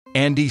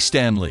Andy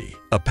Stanley,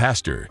 a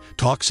pastor,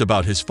 talks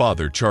about his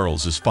father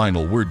Charles's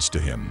final words to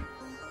him.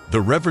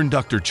 The Reverend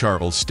Dr.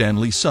 Charles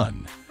Stanley's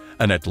son,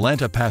 an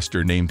Atlanta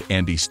pastor named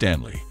Andy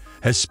Stanley,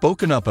 has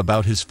spoken up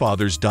about his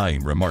father's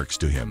dying remarks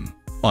to him.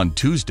 On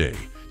Tuesday,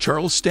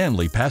 Charles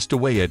Stanley passed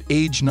away at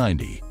age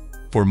 90.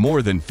 For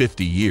more than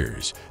 50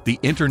 years, the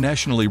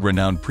internationally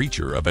renowned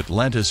preacher of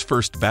Atlanta's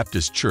First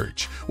Baptist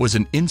Church was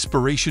an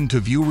inspiration to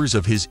viewers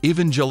of his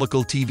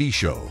evangelical TV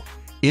show,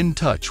 In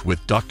Touch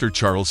with Dr.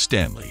 Charles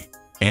Stanley.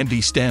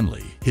 Andy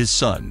Stanley, his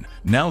son,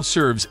 now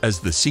serves as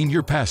the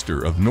senior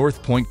pastor of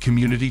North Point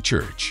Community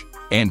Church.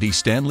 Andy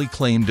Stanley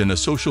claimed in a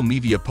social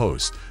media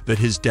post that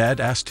his dad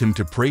asked him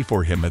to pray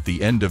for him at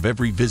the end of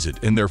every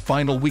visit in their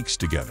final weeks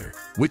together,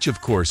 which of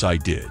course I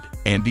did.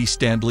 Andy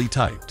Stanley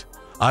typed,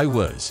 "I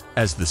was,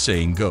 as the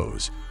saying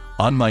goes,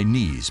 on my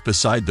knees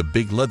beside the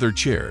big leather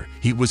chair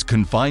he was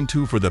confined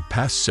to for the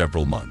past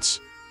several months."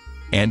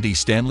 Andy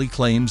Stanley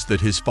claims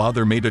that his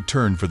father made a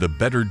turn for the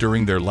better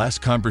during their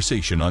last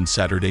conversation on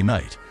Saturday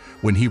night,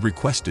 when he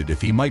requested if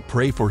he might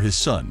pray for his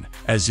son,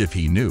 as if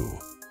he knew.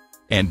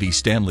 Andy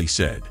Stanley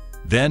said,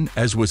 "Then,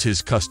 as was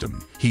his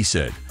custom, he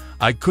said,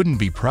 'I couldn't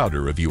be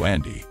prouder of you,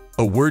 Andy.'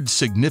 A word's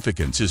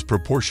significance is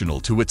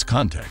proportional to its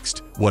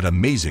context. What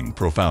amazing,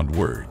 profound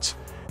words.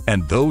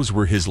 And those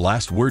were his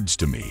last words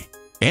to me."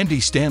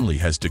 Andy Stanley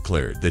has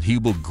declared that he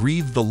will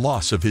grieve the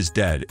loss of his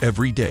dad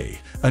every day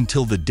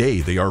until the day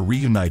they are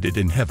reunited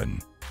in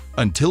heaven.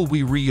 "Until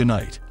we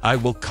reunite, I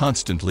will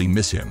constantly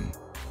miss him."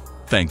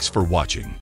 Thanks for watching.